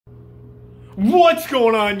What's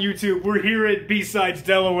going on, YouTube? We're here at B-Sides,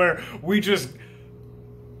 Delaware. We just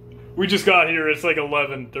got here. It's like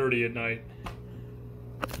 11:30 at night.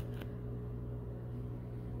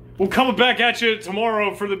 We'll come back at you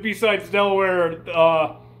tomorrow for the B-Sides, Delaware.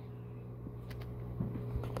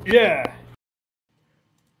 Yeah.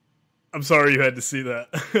 I'm sorry you had to see that.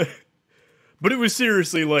 But it was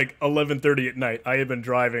seriously like 11:30 at night. I had been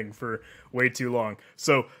driving for way too long.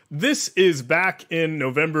 So this is back in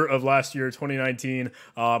November of last year, 2019,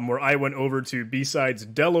 where I went over to B-Sides,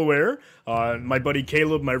 Delaware. My buddy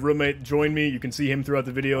Caleb, my roommate, joined me. You can see him throughout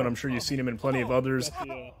the video, and I'm sure you've seen him in plenty of others.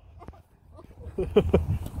 Got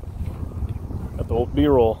the old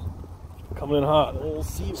B-roll coming in hot.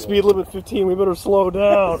 Speed limit 15, we better slow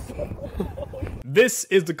down. This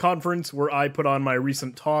is the conference where I put on my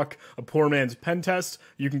recent talk, A Poor Man's Pen Test.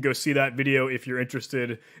 You can go see that video if you're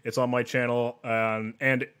interested. It's on my channel,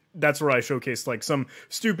 and that's where I showcase like some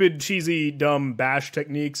stupid, cheesy, dumb bash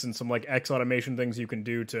techniques and some like X automation things you can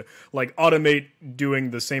do to like automate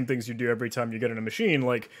doing the same things you do every time you get in a machine,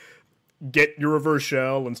 like get your reverse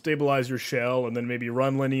shell and stabilize your shell and then maybe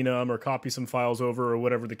run linenum or copy some files over or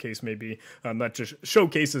whatever the case may be. That just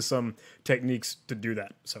showcases some techniques to do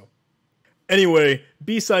that. So anyway,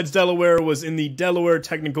 B-Sides Delaware was in the Delaware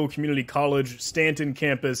Technical Community College Stanton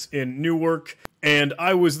campus in Newark, and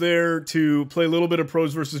I was there to play a little bit of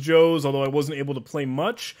Pros vs. Joes, although I wasn't able to play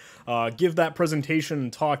much, give that presentation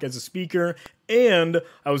and talk as a speaker, and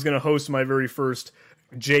I was going to host my very first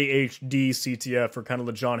JHD CTF, or kind of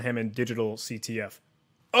the John Hammond Digital CTF.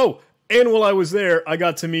 Oh, and while I was there, I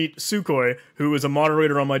got to meet Sukhoi, who is a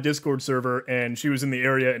moderator on my Discord server, and she was in the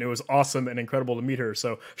area, and it was awesome and incredible to meet her.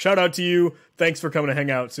 So shout out to you. Thanks for coming to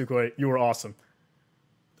hang out, Sukhoi. You were awesome.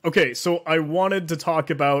 Okay, so I wanted to talk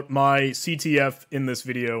about my CTF in this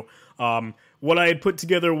video. What I had put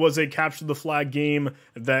together was a capture the flag game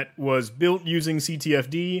that was built using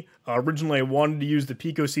CTFD. Originally, I wanted to use the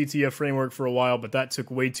Pico CTF framework for a while, but that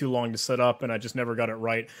took way too long to set up, and I just never got it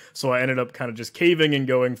right. So I ended up kind of just caving and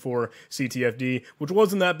going for CTFD, which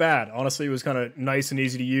wasn't that bad. Honestly, it was kind of nice and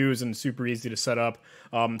easy to use and super easy to set up.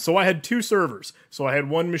 So I had two servers. So I had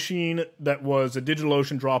one machine that was a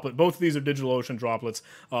DigitalOcean droplet. Both of these are DigitalOcean droplets.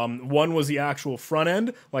 One was the actual front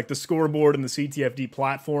end, like the scoreboard and the CTFD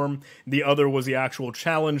platform. The other was the actual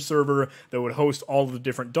challenge server that would host all of the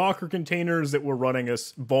different Docker containers that were running a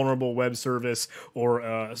vulnerable web service or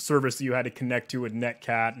a service that you had to connect to with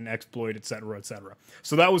netcat and exploit, etc., etc.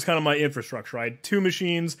 So that was kind of my infrastructure. I had two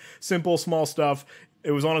machines, simple, small stuff.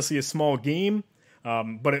 It was honestly a small game,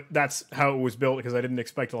 but that's how it was built because I didn't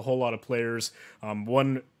expect a whole lot of players.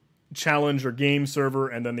 One challenge or game server,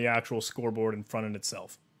 and then the actual scoreboard and front end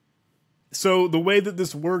itself. So the way that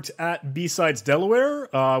this worked at B-Sides Delaware,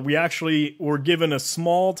 we actually were given a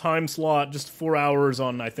small time slot, just 4 hours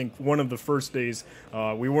on, I think, one of the first days.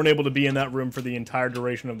 We weren't able to be in that room for the entire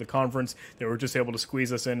duration of the conference. They were just able to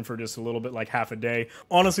squeeze us in for just a little bit, like half a day.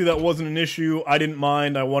 Honestly, that wasn't an issue. I didn't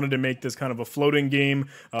mind. I wanted to make this kind of a floating game.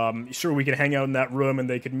 Sure, we could hang out in that room and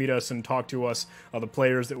they could meet us and talk to us, the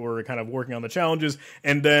players that were kind of working on the challenges.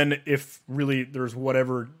 And then if really there's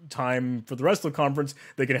whatever time for the rest of the conference,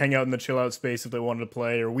 they could hang out in the chill out space if they wanted to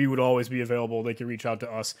play, or we would always be available. They could reach out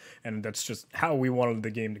to us, and that's just how we wanted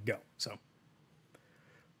the game to go. So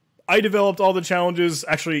I developed all the challenges.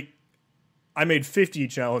 Actually, I made 50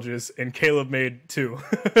 challenges, and Caleb made 2.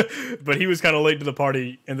 But he was kind of late to the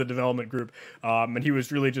party in the development group, and he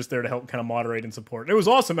was really just there to help kind of moderate and support. And it was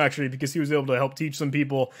awesome, actually, because he was able to help teach some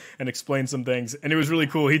people and explain some things, and it was really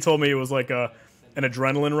cool. He told me it was like an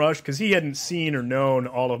adrenaline rush because he hadn't seen or known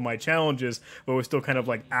all of my challenges, but was still kind of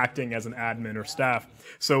like acting as an admin or staff.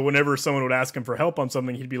 So whenever someone would ask him for help on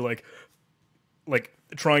something, he'd be like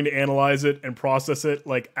trying to analyze it and process it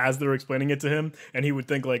like as they're explaining it to him, and he would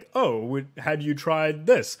think like, oh, had you tried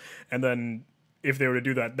this? And then if they were to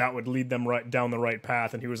do that, that would lead them right down the right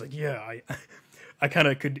path. And he was like, yeah, I kind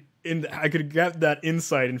of I could get that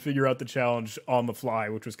insight and figure out the challenge on the fly,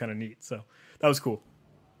 which was kind of neat. So that was cool.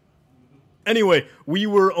 Anyway, we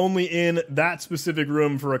were only in that specific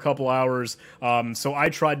room for a couple hours, so I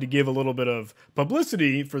tried to give a little bit of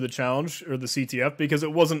publicity for the challenge, or the CTF, because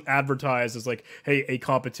it wasn't advertised as like, hey, a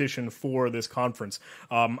competition for this conference.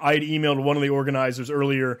 I had emailed one of the organizers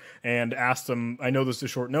earlier and asked them, I know this is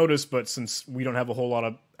short notice, but since we don't have a whole lot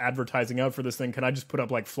of advertising out for this thing, can I just put up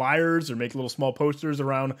like flyers or make little small posters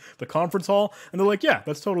around the conference hall? And they're like, yeah,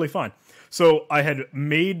 that's totally fine. So I had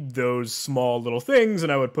made those small little things,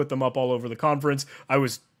 and I would put them up all over the conference. I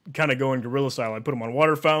was kind of going guerrilla style. I put them on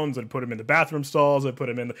water fountains, I'd put them in the bathroom stalls, I put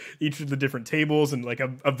them in each of the different tables, and like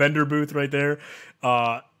a vendor booth right there.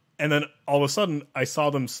 And then all of a sudden, I saw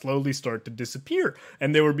them slowly start to disappear,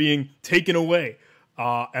 and they were being taken away.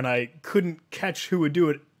 And I couldn't catch who would do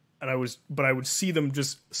it, but I would see them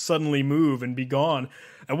just suddenly move and be gone.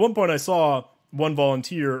 At one point, I saw one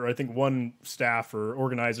volunteer, or I think one staff or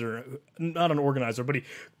organizer, not an organizer, but he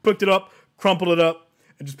picked it up, crumpled it up,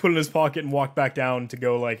 and just put it in his pocket and walked back down to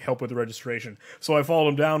go like help with the registration. So I followed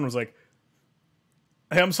him down and was like,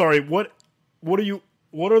 "Hey, I'm sorry, what's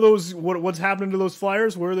happening to those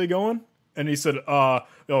flyers? Where are they going?" And he said, "Oh,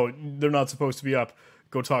 they're not supposed to be up.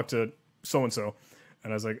 Go talk to so-and-so."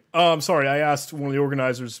 And I was like, "Oh, I'm sorry. I asked one of the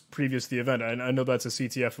organizers previous to the event. I know that's a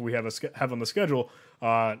CTF we have on the schedule.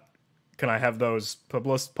 Can I have those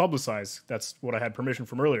publicized? That's what I had permission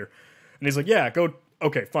from earlier." And he's like, "Yeah,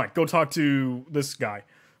 okay, fine. Go talk to this guy."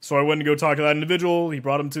 So I went to go talk to that individual. He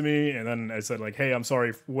brought him to me, and then I said, like, "Hey, I'm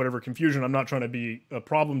sorry for whatever confusion. I'm not trying to be a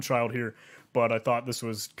problem child here, but I thought this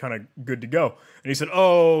was kind of good to go." And he said,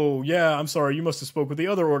 "Oh, yeah, I'm sorry. You must have spoke with the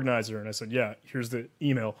other organizer." And I said, "Yeah, here's the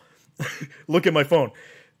email. Look at my phone."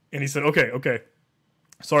 And he said, okay.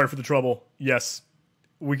 Sorry for the trouble. Yes,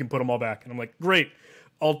 we can put them all back." And I'm like, "Great.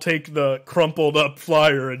 I'll take the crumpled up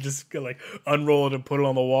flyer and just like unroll it and put it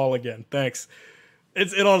on the wall again. Thanks."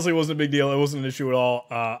 It honestly wasn't a big deal. It wasn't an issue at all.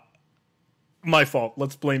 My fault.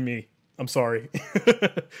 Let's blame me. I'm sorry.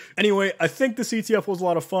 Anyway, I think the CTF was a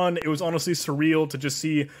lot of fun. It was honestly surreal to just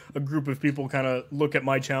see a group of people kind of look at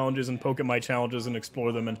my challenges and poke at my challenges and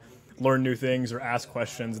explore them and learn new things or ask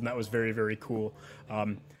questions, and that was very, very cool.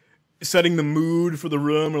 Setting the mood for the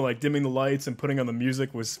room, or like dimming the lights and putting on the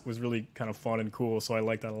music was really kind of fun and cool, so I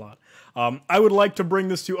like that a lot. I would like to bring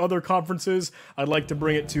this to other conferences. I'd like to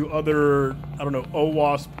bring it to other, I don't know,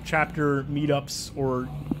 OWASP chapter meetups or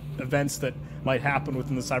events that might happen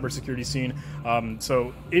within the cybersecurity scene.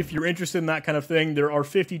 So if you're interested in that kind of thing, there are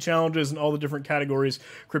 50 challenges in all the different categories: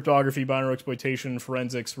 cryptography, binary exploitation,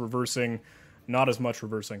 forensics, reversing, not as much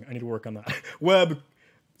reversing, I need to work on that, web,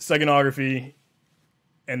 steganography,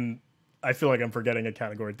 and I feel like I'm forgetting a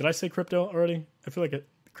category. Did I say crypto already? I feel like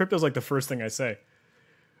crypto's like the first thing I say.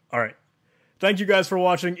 All right. Thank you guys for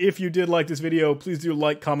watching. If you did like this video, please do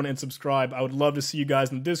like, comment, and subscribe. I would love to see you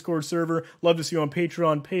guys in the Discord server. Love to see you on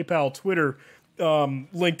Patreon, PayPal, Twitter,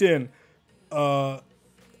 LinkedIn.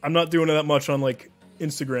 I'm not doing that much on like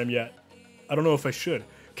Instagram yet. I don't know if I should.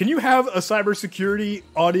 Can you have a cybersecurity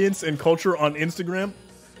audience and culture on Instagram?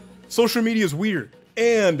 Social media is weird.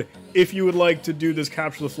 And if you would like to do this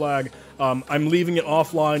capture the flag, I'm leaving it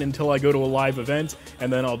offline until I go to a live event,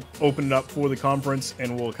 and then I'll open it up for the conference,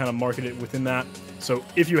 and we'll kind of market it within that. So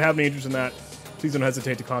if you have any interest in that, please don't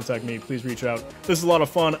hesitate to contact me. Please reach out. This is a lot of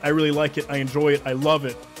fun. I really like it. I enjoy it. I love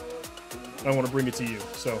it. I want to bring it to you.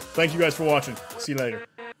 So thank you guys for watching. See you later.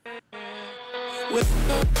 With